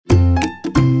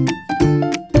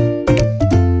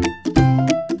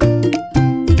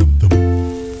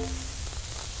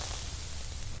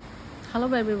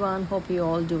Hello everyone, hope you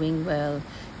all doing well.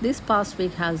 This past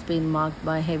week has been marked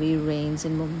by heavy rains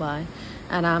in Mumbai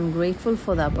and I'm grateful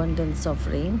for the abundance of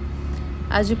rain.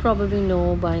 As you probably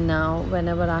know by now,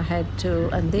 whenever I head to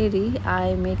Andheri,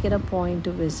 I make it a point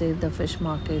to visit the fish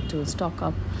market to stock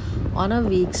up on a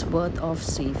week's worth of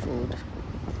seafood.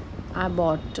 I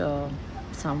bought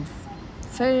some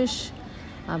fish,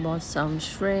 I bought some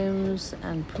shrimps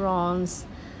and prawns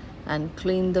and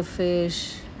cleaned the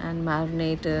fish and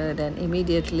marinated, and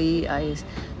immediately I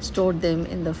stored them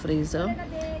in the freezer.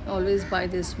 I always buy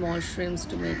these small shrimps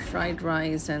to make fried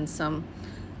rice and some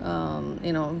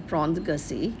prawns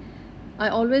gussi. I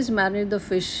always marinate the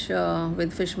fish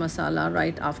with fish masala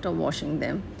right after washing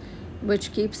them, which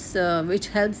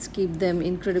helps keep them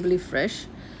incredibly fresh.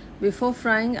 Before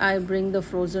frying, I bring the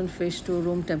frozen fish to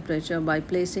room temperature by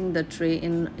placing the tray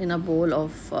in a bowl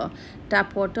of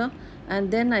tap water, and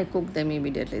then I cook them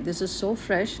immediately. This is so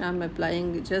fresh. I'm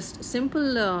applying just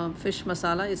simple fish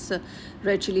masala. It's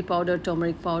red chili powder,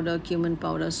 turmeric powder, cumin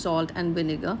powder, salt and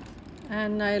vinegar.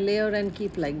 And I layer and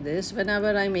keep like this.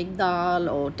 Whenever I make dal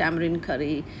or tamarind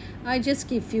curry, I just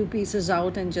keep few pieces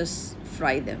out and just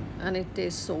fry them, and it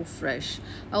tastes so fresh.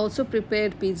 I also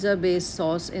prepared pizza based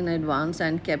sauce in advance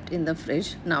and kept in the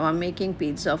fridge. Now I'm making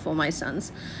pizza for my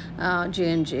sons,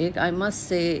 Jay and Jake. I must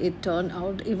say it turned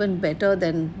out even better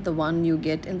than the one you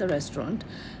get in the restaurant.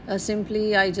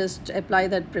 Simply I just apply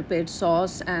that prepared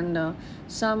sauce and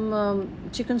some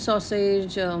chicken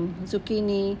sausage,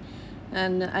 zucchini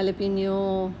and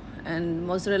jalapeno and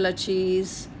mozzarella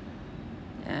cheese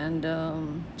and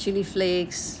chili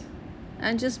flakes,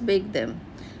 and just bake them.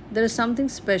 There is something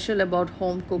special about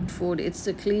home cooked food. It's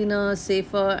cleaner,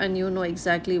 safer, and you know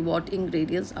exactly what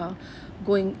ingredients are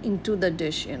going into the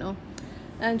dish,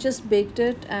 and just baked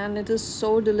it, and it is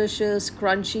so delicious,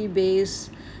 crunchy base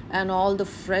and all the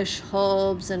fresh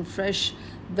herbs and fresh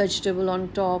vegetable on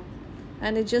top,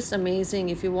 and it's just amazing.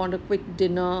 If you want a quick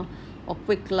dinner or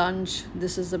quick lunch,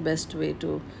 this is the best way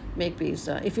to make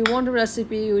pizza. If you want a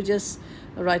recipe, you just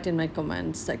write in my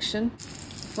comment section.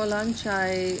 For lunch,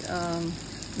 I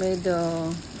made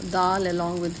dal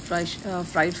along with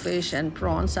fried fish and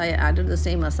prawns. I added the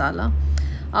same masala.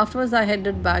 Afterwards, I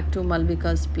headed back to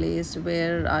Malvika's place,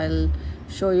 where I'll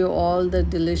show you all the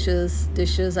delicious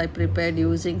dishes I prepared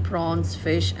using prawns,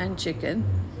 fish and chicken.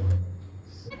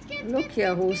 Look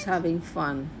here who's having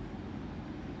fun.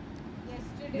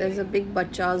 There's a big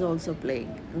bachas also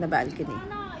playing in the balcony.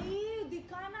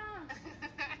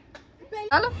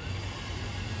 Hello.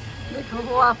 Look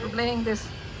who are playing this.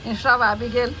 Inshra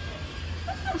Abigail.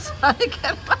 Sorry,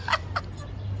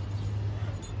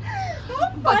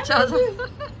 bachas.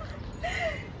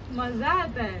 मजा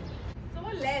आता है. So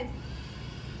less.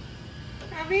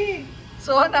 Abhi.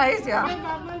 So nice, yeah.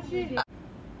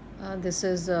 This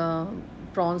is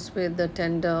prawns with the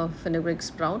tender fenugreek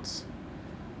sprouts,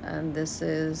 and this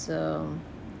is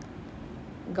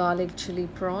garlic chili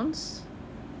prawns.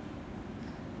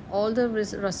 All the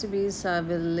recipes, I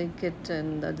will link it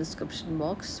in the description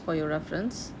box for your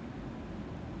reference.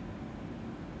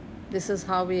 This is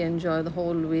how we enjoy the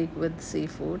whole week with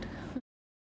seafood.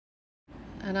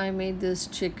 And I made this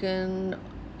chicken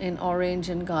in orange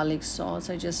and garlic sauce.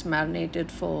 I just marinated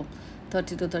for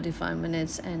 30 to 35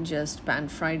 minutes and just pan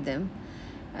fried them,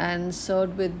 and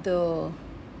served with the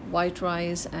white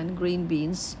rice and green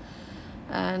beans.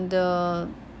 And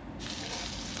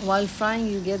while frying,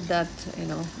 you get that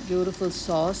beautiful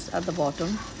sauce at the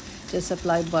bottom. Just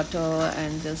apply butter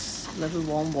and just little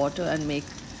warm water and make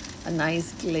a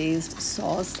nice glazed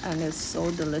sauce, and it's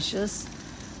so delicious.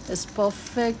 It's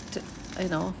perfect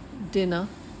dinner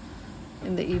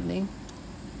in the evening.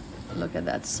 Look at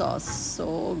that sauce,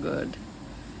 so good.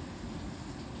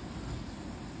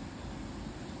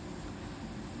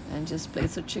 And just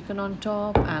place the chicken on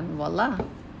top, and voila,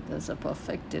 there's a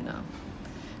perfect dinner.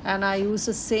 And I use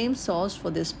the same sauce for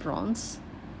these prawns.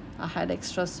 I had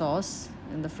extra sauce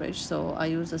in the fridge, so I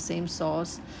use the same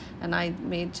sauce, and I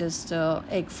made just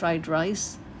egg fried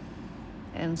rice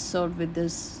and served with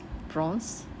this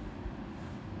prawns.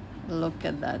 Look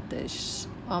at that dish,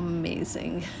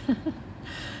 amazing.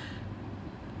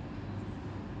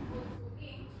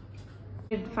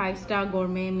 5-star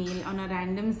gourmet meal on a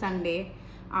random Sunday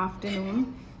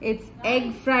afternoon. It's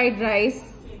egg fried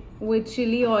rice with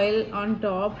chili oil on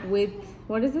top with,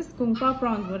 what is this, kumpa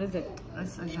prawns, what is it?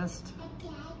 Just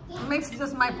makes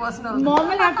just my personal. Mom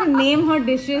will have to name her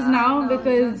dishes now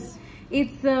because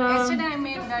it's yesterday I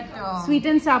made that sweet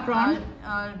and sour prawn,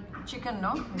 chicken,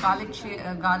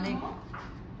 garlic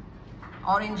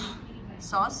orange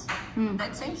sauce.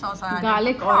 That same sauce I added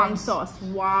garlic orange sauce.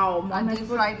 Wow, Mom I has deep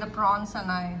fried the prawns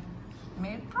and I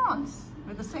made prawns.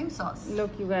 with the same sauce.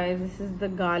 Look, you guys, this is the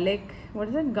garlic. What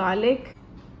is it? Garlic.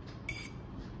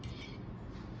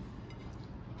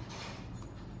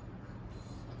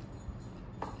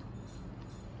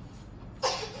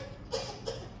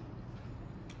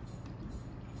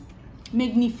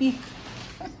 Magnifique.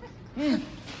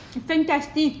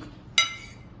 Fantastic.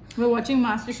 We're watching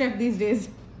MasterChef these days.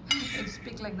 You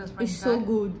speak like this. It's so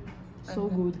good. So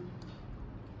good.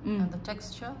 And the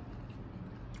texture?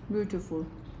 Beautiful.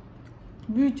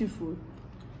 Beautiful.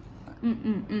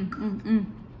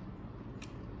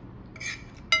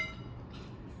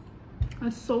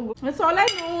 It's so good. That's all I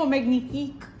know.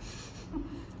 Magnifique.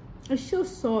 It's so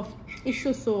soft. It's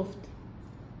so soft.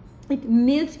 It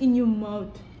melts in your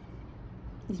mouth.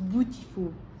 It's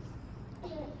beautiful.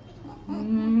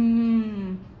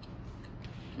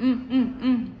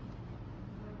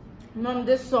 Mom,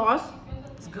 this sauce.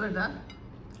 It's good, huh?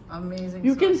 Amazing.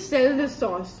 You can sell this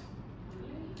sauce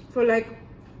for like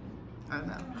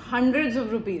hundreds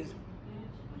of rupees.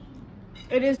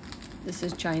 It is. This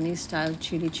is Chinese style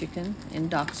chili chicken in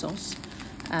dark sauce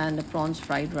and a prawns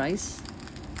fried rice.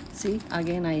 See,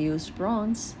 again I used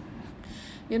prawns.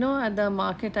 You know, at the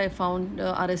market I found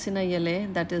Aresina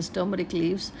yele, that is turmeric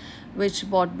leaves, which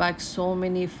brought back so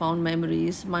many fond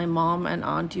memories. My mom and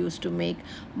aunt used to make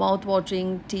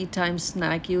mouth-watering tea time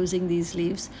snack using these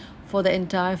leaves for the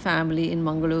entire family in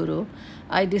Mangaluru.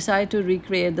 I decided to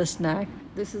recreate the snack.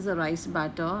 This is a rice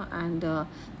batter, and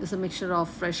this is a mixture of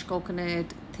fresh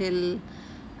coconut, til,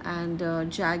 and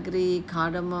jaggery,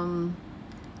 cardamom,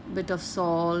 bit of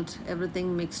salt,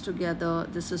 everything mixed together.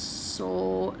 This is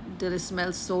so delicious,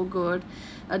 smells so good.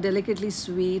 A delicately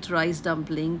sweet rice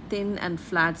dumpling, thin and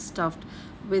flat, stuffed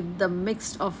with the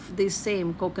mix of the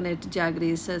same coconut,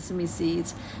 jaggery, sesame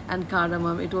seeds and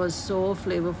cardamom. It was so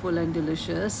flavorful and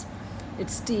delicious.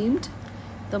 It's steamed.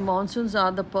 The monsoons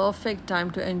are the perfect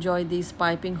time to enjoy these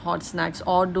piping hot snacks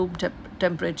or room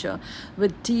temperature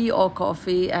with tea or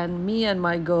coffee, and me and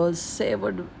my girls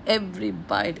savored every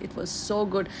bite. It was so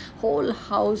good. Whole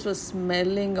house was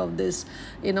smelling of this,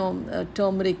 you know,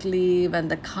 turmeric leaf and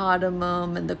the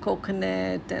cardamom and the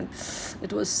coconut, and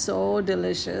it was so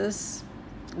delicious.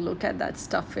 Look at that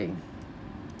stuffing.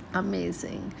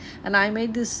 Amazing. And I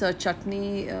made this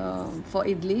chutney for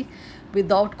idli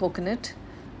without coconut.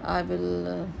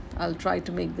 I'll try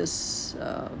to make this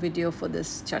video for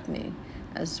this chutney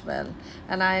as well.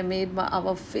 And I made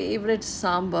our favorite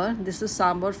sambar. This is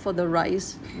sambar for the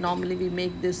rice. Normally we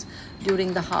make this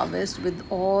during the harvest with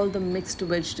all the mixed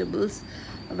vegetables.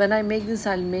 When I make this,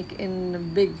 I'll make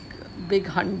in big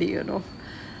handi, you know.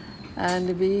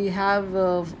 And we have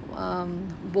a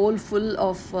bowl full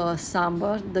of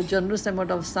sambar, the generous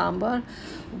amount of sambar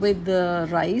with the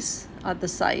rice at the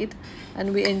side,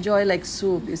 and we enjoy like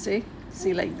soup, you see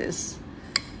like this.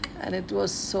 And it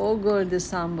was so good, this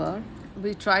sambar.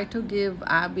 We tried to give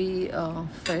Abby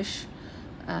fish,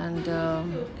 and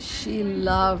she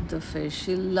loved the fish.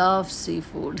 She loves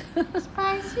seafood.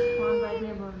 Spicy.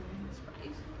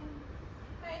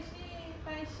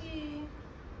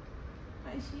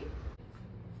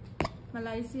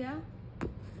 Malaysia,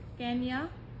 Kenya,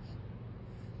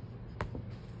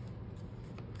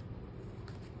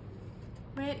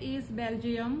 where is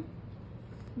Belgium?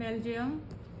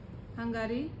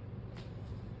 Hungary,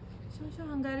 show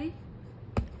Hungary,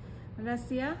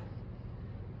 Russia.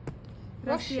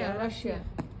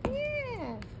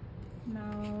 Yeah.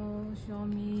 Now show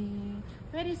me,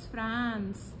 where is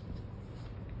France?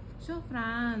 Show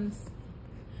France.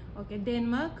 Okay,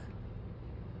 Denmark.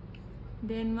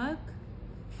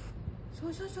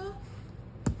 Show.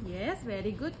 Yes,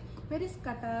 very good. Where is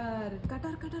Qatar?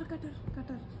 Qatar.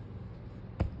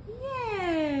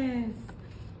 Yes.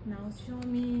 Now show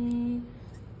me.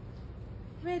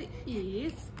 Where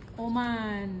is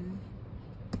Oman?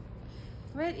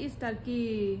 Where is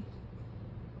Turkey?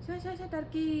 Show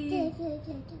Turkey.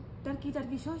 Turkey.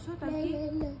 Show Turkey.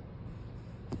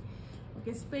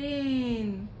 Okay,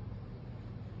 Spain.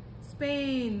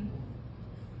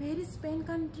 Where is Spain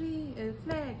country?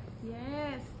 Flag.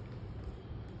 Yes.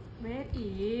 Where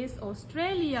is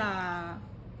Australia?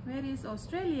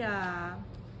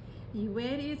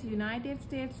 Where is United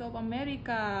States of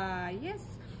America? Yes.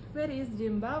 Where is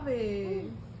Zimbabwe?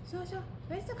 Show.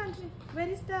 Where is the country? Where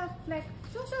is the flag?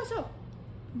 Show.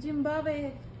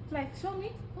 Zimbabwe flag. Show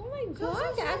me. Oh my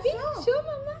God, Abby! Show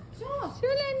Mama. Show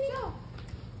Lenny.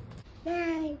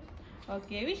 Nine.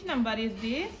 Okay, which number is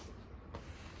this?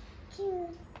 2.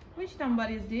 Which number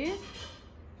is this?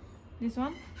 This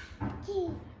one?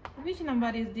 2. Which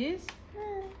number is this?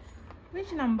 4.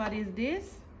 Which number is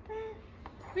this? 5.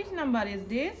 Which number is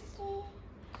this? 3.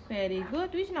 Very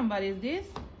good. Which number is this?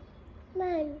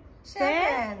 9.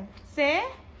 Say. Say.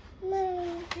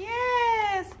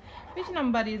 Yes. Which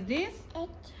number is this? 8.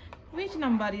 Which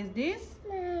number is this?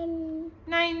 9.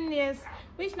 9. Yes.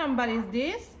 Which number is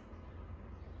this?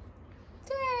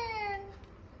 10.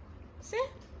 Say.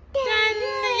 10.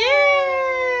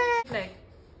 Yes. Flag.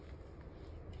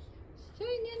 Show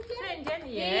Indian flag. Indian.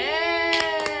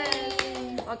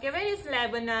 Yes. Okay. Where is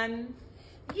Lebanon?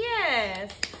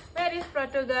 Yes. Where is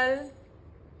Portugal?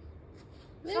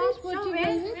 Where is Portugal?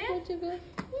 Where? Portugal.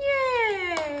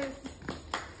 Yes.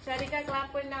 Sharika,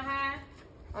 clap pun na ha.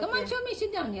 Come on, show me.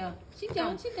 Sit down here. Sit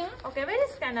down. Sit down. Okay, where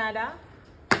is Canada?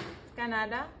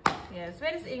 Canada. Yes.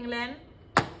 Where is England?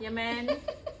 Yemen.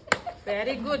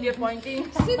 Very good. You're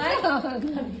pointing. Sit down.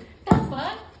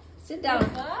 Tawa. Sit down.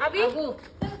 Abi. Abu.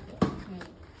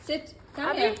 Sit. Come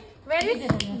Abi. here. Where is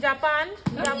Japan?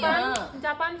 Japan. here.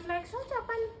 Japan flag. Show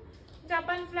Japan.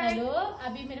 Japan flag. Hello.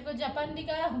 अभी मेरे को Japan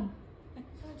दिखा.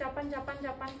 Japan. Japan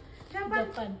Japan.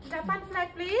 Japan flag,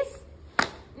 please.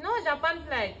 No, Japan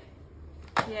flag.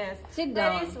 Yes. Sit Where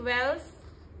down. is Wales?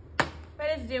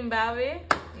 Where is Zimbabwe?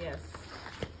 Yes.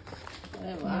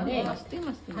 मस्ती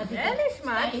मस्ती. Very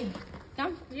smart.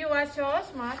 Come. You are so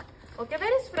smart. Okay,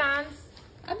 where is France?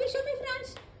 अभी show me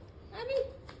France. अभी.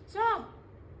 So,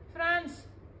 France.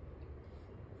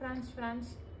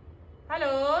 France.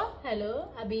 Hello. Hello.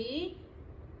 अभी.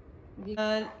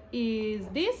 Is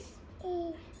this?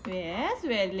 Yes,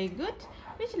 very good.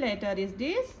 Which letter is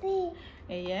this?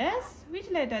 Yes. Which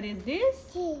letter is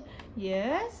this?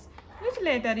 Yes. Which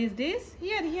letter is this?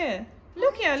 Here.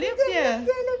 Look here. See,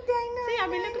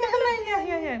 Abhi, look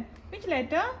here. Which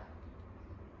letter?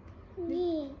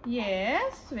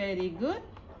 Yes, very good.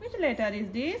 Which letter is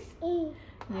this?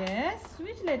 Yes.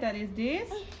 Which letter is this?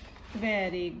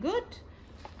 Very good.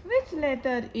 Which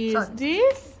letter is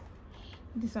this?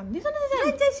 This one.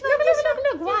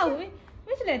 Look. Wow.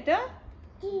 Which letter?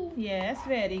 Yes,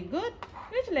 very good.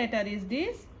 Which letter is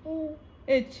this?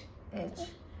 H.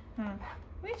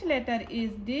 Which letter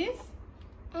is this?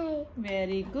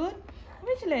 Very good.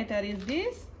 Which letter is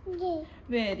this?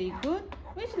 Very good.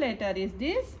 Which letter is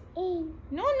this?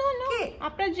 No. K.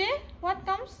 After J, what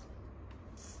comes?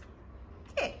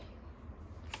 K.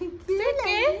 Say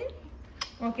K.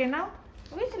 Okay, now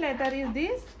which letter is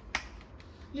this?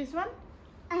 This one?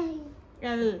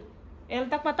 L. L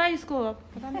तक पता है इसको,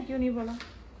 पता नहीं क्यों नहीं बोला.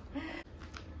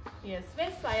 Yes. Where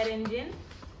is fire engine?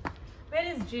 Where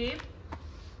is jeep?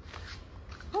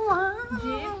 Wow.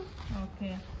 Jeep.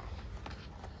 Okay.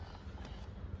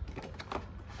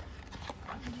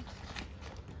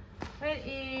 Where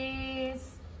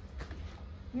is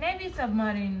Navy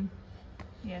submarine?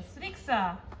 Yes.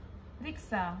 Rickshaw.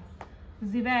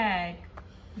 Zibag.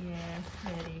 Yes.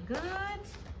 Very good.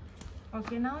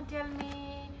 Okay. Now tell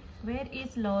me, where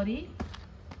is lorry?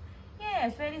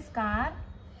 Yes. Where is car?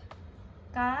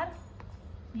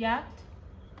 Yacht.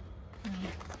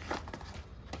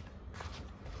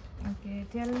 Okay.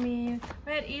 Tell me,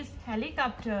 where is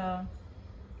helicopter?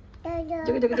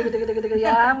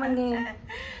 Yeah, money.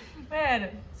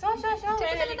 Where? Show.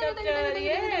 Where helicopter?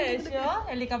 Yes, show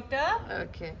helicopter.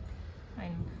 Okay.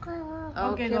 Fine.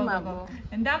 Okay, Go.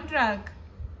 And dump truck.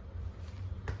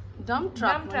 Dump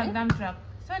truck. Dump truck.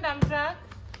 So dump truck.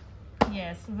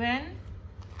 Yes. Van.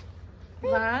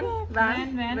 Van.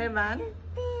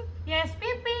 Yes.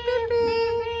 Beep.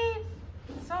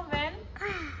 So van.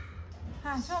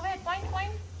 So wait.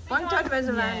 Point. Point out where's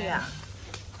the van? Yes. Yeah.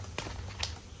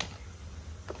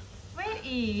 Where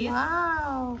is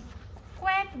Wow.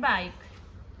 quad bike?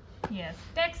 Yes.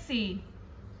 Taxi.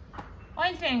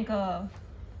 Oil tanker.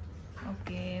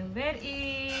 Okay. Where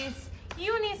is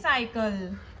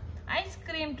unicycle? Ice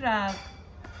cream truck.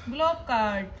 Golf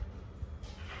cart.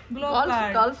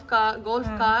 Golf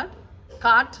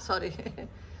cart. Sorry.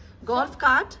 Golf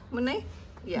cart, Munne?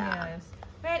 Yeah. Yes.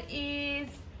 Where is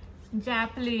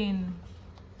Javelin?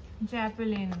 So,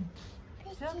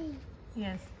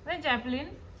 yes. Where Javelin?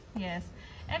 Yes.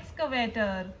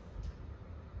 Excavator.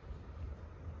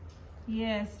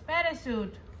 Yes.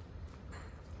 Parachute.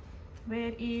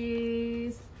 Where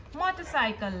is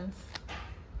motorcycle?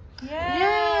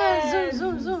 Yes.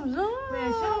 Zoom.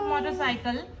 Where show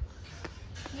motorcycle?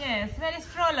 Yes. Where is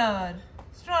stroller?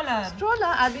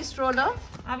 Abby stroller.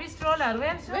 Abhi stroller.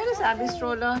 Where Where is Abby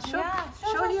stroller? Show. Yeah,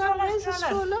 Show here. Where is the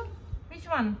stroller? Which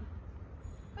one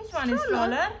is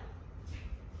stroller?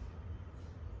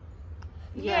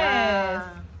 Yeah. Yes.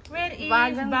 Where is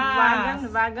Wagon.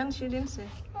 bus? She didn't say.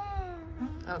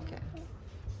 Okay.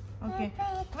 Okay.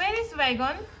 Where is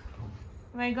wagon?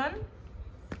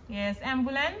 Yes.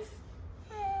 Ambulance.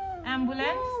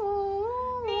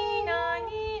 Nina.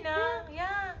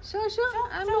 Yeah. Show,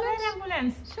 ambulance. Show, where's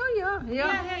ambulance? Show here.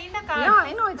 Yeah, in the car. Yeah,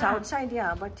 I know it's outside,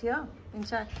 yeah, but here,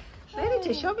 inside. Where it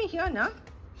is? Show me here, no?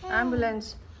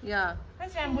 Ambulance, yeah.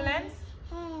 Where's ambulance?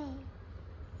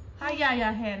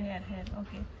 Yeah, here.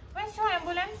 Okay. Where's show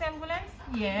ambulance?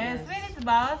 Yes. Where is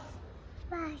bus?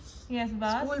 Bus. Yes,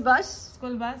 bus. School bus?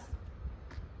 School bus.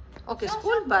 Okay,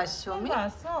 school bus. Show me.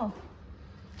 Bus. Oh.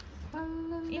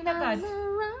 In the bus.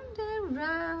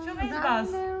 Show where is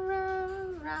bus?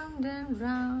 Round and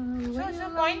round. Show,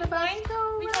 point.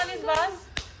 Which one is bus?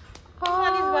 Which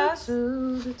one is bus?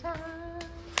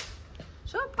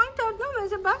 So point out, no,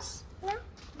 where's the bus? No.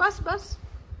 Bus.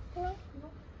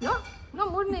 No,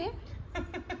 more nahi.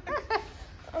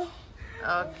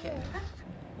 Okay.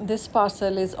 This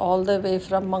parcel is all the way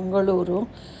from Mangaluru.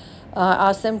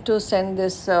 Ask them to send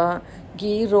this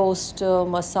ghee roast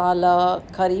masala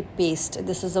curry paste.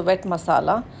 This is a wet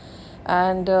masala,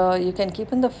 and you can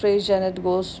keep in the fridge, and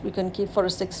you can keep for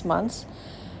 6 months,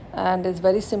 and it's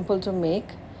very simple to make.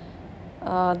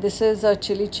 This is a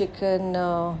chili chicken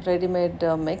ready-made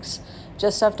mix.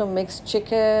 Just have to mix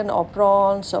chicken or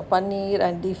prawns or paneer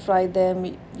and deep fry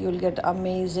them. You'll get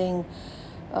amazing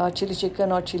chili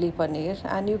chicken or chili paneer,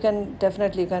 and you can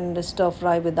definitely stir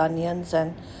fry with onions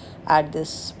and add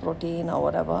this protein or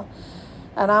whatever.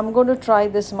 And I'm going to try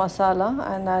this masala,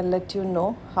 and I'll let you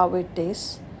know how it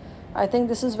tastes. I think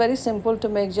this is very simple to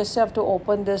make. Just have to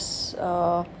open this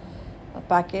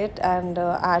packet and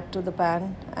add to the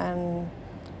pan,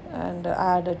 and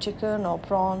add a chicken or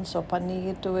prawns or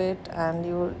paneer to it, and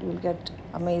you'll get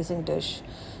amazing dish.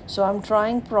 So I'm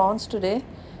trying prawns today.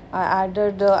 I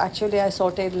added actually I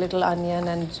sauteed little onion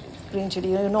and green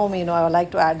chili. You know me, I like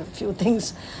to add a few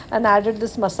things, and added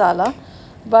this masala.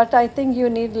 But I think you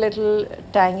need little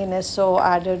tanginess, so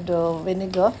added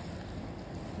vinegar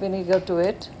to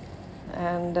it,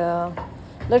 and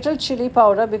little chili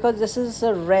powder, because this is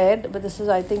red, but this is,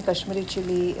 I think, Kashmiri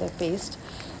chili paste.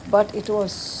 But it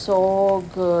was so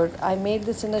good. I made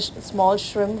this in a small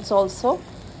shrimps also.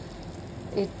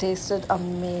 It tasted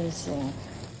amazing.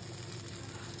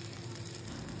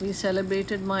 We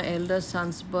celebrated my elder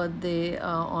son's birthday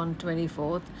on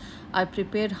 24th. I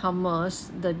prepared hummus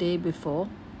the day before.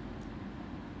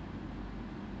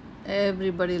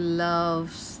 Everybody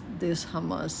loves this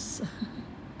hummus.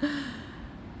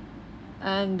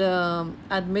 And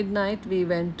at midnight, we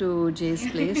went to Jay's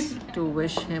place to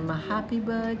wish him a happy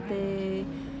birthday.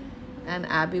 And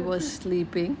Abby was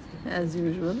sleeping as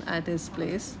usual at his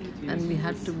place, and we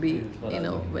had to be,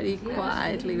 very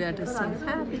quietly. We had to sing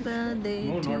happy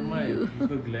birthday to you.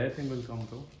 The glare thing will come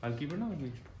through. I'll keep it now with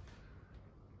me.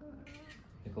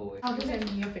 How does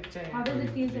it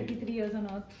feel 33 years on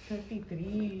Earth?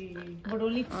 33. But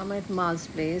only. I'm at Ma's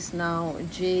place now.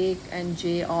 Jake and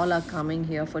Jay all are coming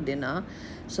here for dinner.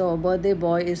 So birthday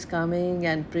boy is coming,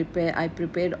 and I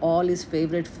prepared all his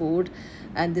favorite food,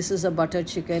 and this is a butter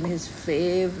chicken, his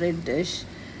favorite dish.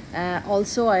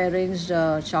 Also, I arranged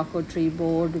a charcuterie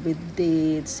board with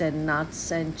dates and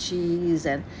nuts and cheese,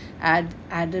 and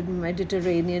added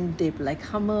Mediterranean dip like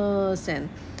hummus and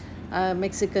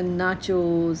Mexican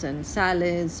nachos and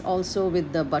salads, also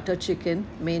with the butter chicken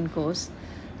main course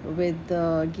with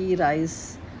the ghee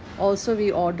rice. Also,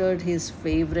 we ordered his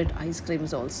favorite ice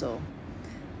creams also,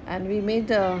 and we made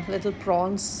little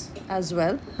prawns as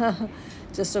well.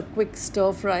 Just a quick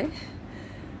stir fry.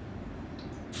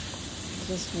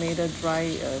 Just made a dry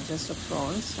just a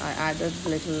prawns. I added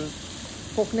little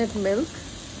coconut milk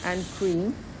and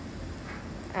cream,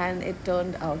 and it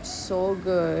turned out so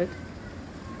good.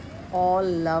 All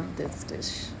love this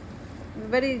dish.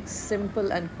 Very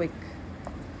simple and quick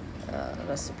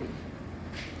recipe.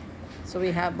 So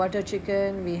we have butter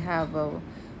chicken, we have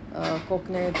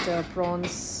coconut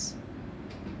prawns,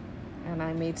 and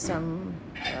I made some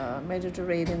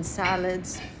Mediterranean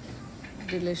salads.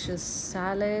 Delicious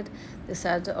salad. This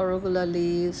had arugula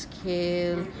leaves,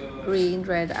 kale, green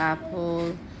red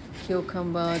apple,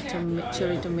 cucumber,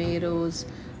 cherry tomatoes,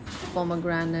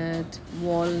 pomegranate,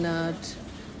 walnut,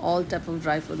 all type of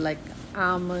dry food like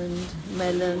almond,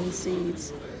 melon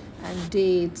seeds, and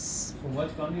dates.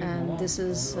 And this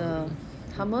is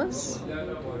hummus.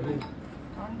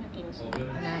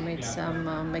 And I made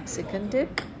some Mexican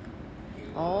dip,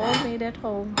 all made at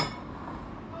home.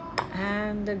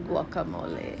 And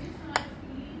guacamole.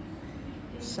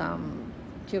 Some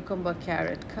cucumber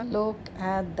carrot. Look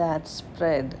at that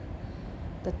spread.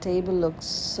 The table looks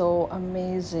so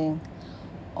amazing.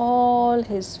 All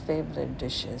his favorite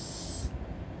dishes.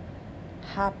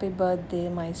 Happy birthday,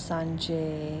 my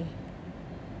Sanjay.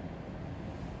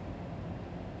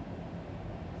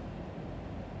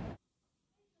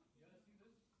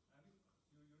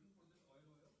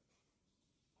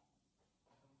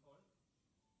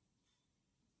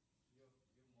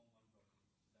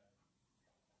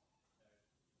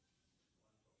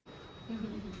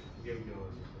 Give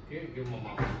yours. Okay, give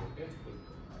mama. Okay.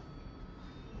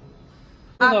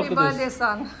 Happy birthday,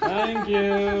 son. Thank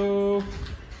you.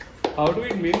 How do we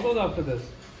eat main course after this?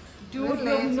 Dude, you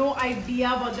have no idea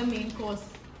about the main course.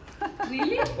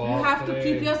 Really? You have to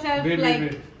keep yourself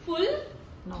wait. Full?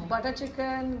 No. Butter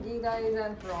chicken, ghee rice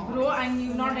and prawns. Bro, and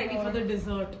you're not ready for the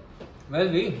dessert. Well,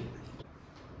 we.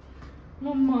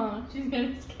 Mama, she's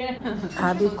getting scared.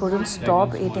 Abby couldn't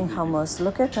stop eating hummus.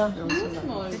 Look at her.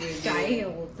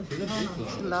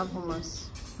 Love hummus.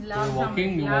 You're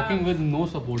walking with no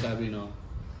support, Abby now.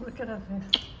 Look at her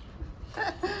face.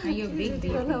 Are you big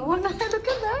baby? Look at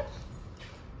that.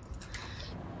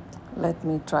 Let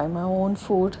me try my own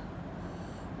food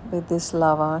with this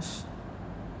lavash.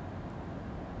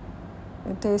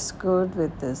 It tastes good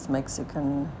with this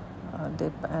Mexican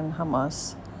dip and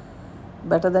hummus.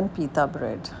 Better than pita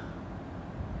bread.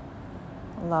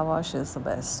 Lavash is the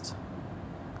best.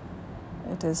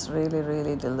 It is really,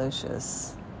 really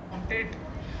delicious.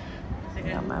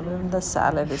 Yeah, even the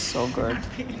salad is so good.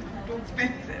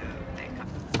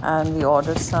 And we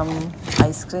ordered some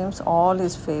ice creams, all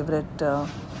his favorite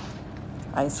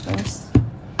ice creams.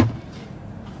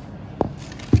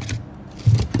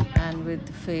 And with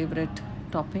favorite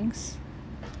toppings.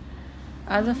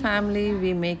 As a family,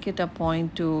 we make it a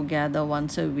point to gather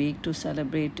once a week to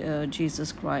celebrate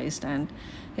Jesus Christ and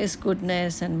His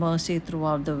goodness and mercy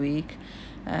throughout the week.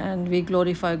 And we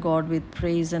glorify God with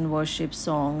praise and worship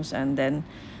songs. And then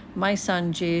my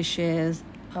son Jay shares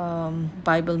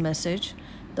Bible message,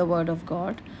 the Word of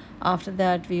God. After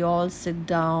that, we all sit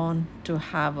down to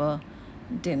have a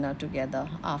dinner together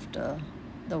after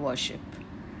the worship.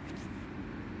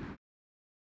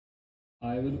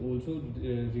 I will also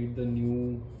read the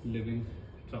New Living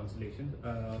Translation.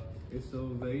 It's a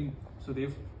very, so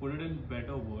they've put it in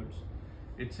better words.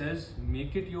 It says,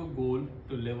 make it your goal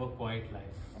to live a quiet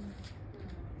life,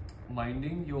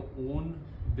 minding your own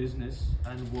business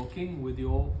and working with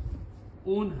your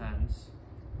own hands,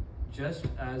 just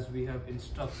as we have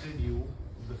instructed you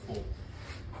before.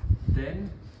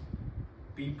 Then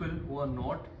people who are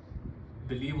not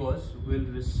believers will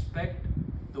respect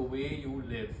the way you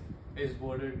live, is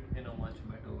worded in a much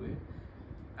better way,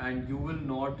 and you will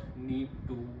not need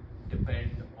to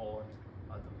depend on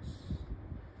others.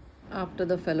 After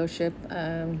the fellowship,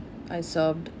 I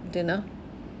served dinner.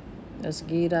 There's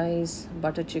ghee rice,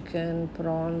 butter chicken,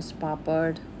 prawns,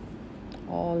 papad,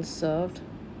 all served,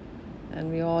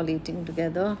 and we all eating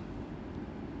together.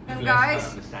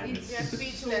 Guys, it's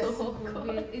speechless.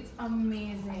 It's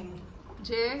amazing.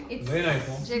 Jay, It's Very nice,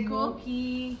 huh? Jacob.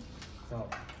 smoky.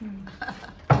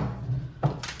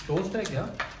 Toast है क्या?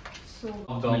 So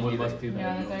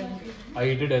I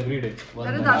eat it every day.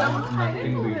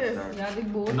 Nothing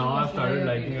beats. Now I've started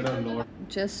liking it a lot.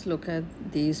 Just look at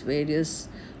these various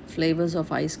flavors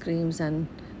of ice creams and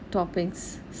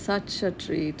toppings. Such a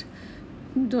treat.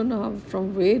 Don't know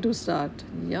from where to start.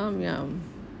 Yum, yum.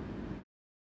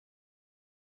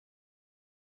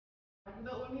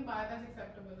 the only bar that's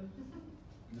acceptable.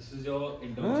 This is your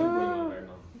internship going on right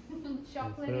now.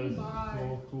 Chocolatey bar.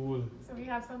 So cool. So we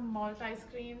have some malt ice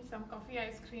cream, some coffee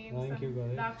ice cream, Thank some you,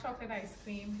 guys. dark chocolate ice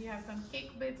cream. We have some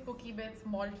cake bits, cookie bits,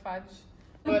 malt fudge.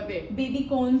 Birthday. Baby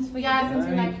cones for Yeah, you. since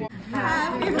you like one.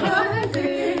 Happy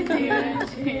birthday, dear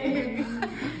Jay.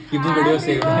 Keep the video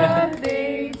safe.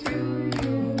 Birthday to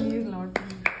you. He is not.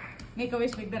 Make a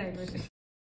wish, make the right wish.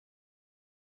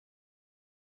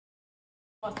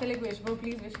 Apostolic wish, bro.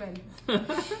 Please wish well.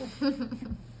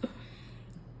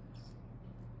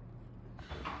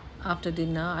 After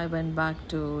dinner, I went back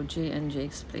to Jay and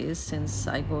Jake's place since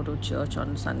I go to church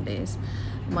on Sundays.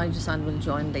 My son will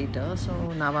join later, so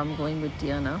now I'm going with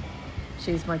Tiana.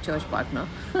 She's my church partner.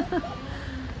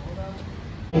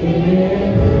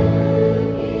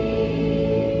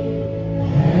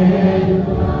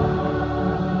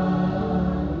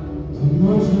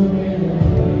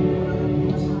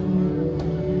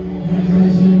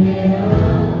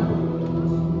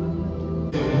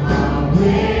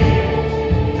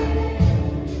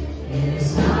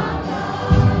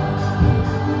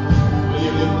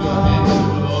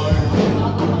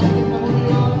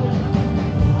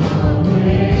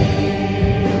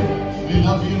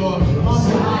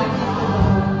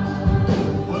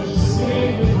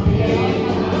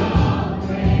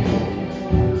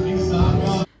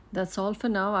 That's all for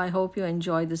now. I hope you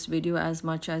enjoyed this video as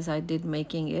much as I did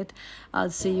making it. I'll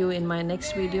see you in my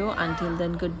next video. Until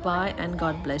then, goodbye and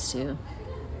God bless you.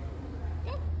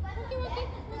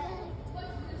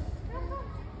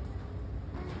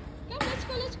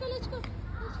 Let's go.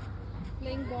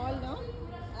 Playing ball now,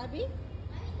 Abby?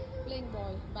 Playing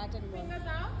ball, bat and ball.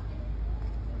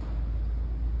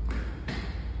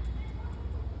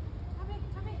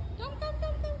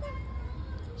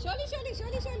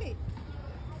 surely.